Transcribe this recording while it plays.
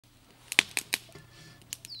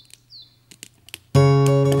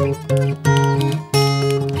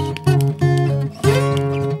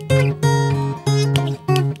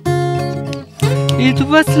It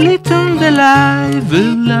was written that I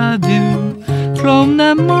will love you from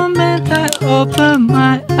the moment I opened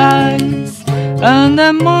my eyes. And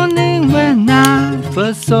the morning when I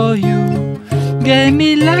first saw you gave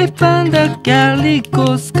me life under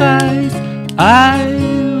Calico skies. I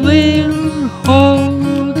will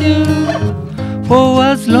hold you for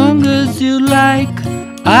as long as you like.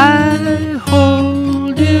 I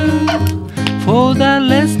hold you for the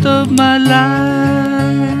rest of my life.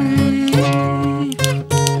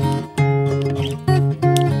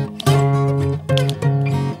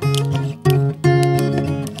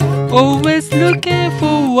 Always looking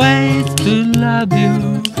for ways to love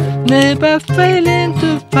you, never failing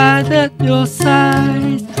to fight at your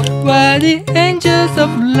side. While the angels of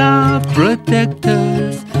love protect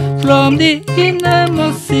us from the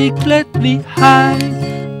innermost secret we hide.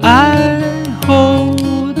 I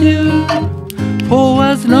hold you for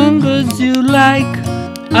as long as you like.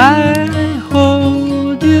 I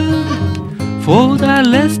hold you for the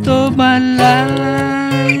rest of my life.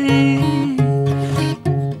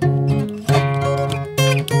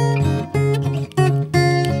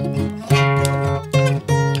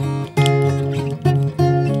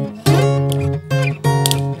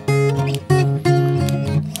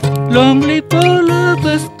 Long live all of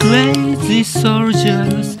us crazy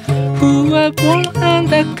soldiers who are born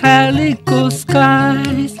under Calico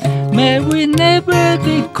skies. May we never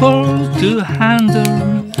be called to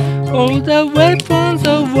handle all the weapons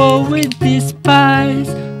of war we despise.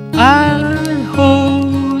 I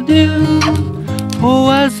hold you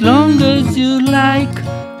for as long as you like.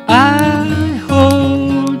 I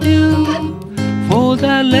hold you for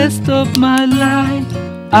the rest of my life.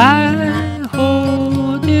 I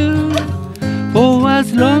hold you for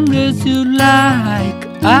as long as you like.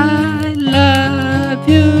 I love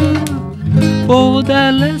you for the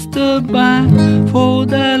rest of my life.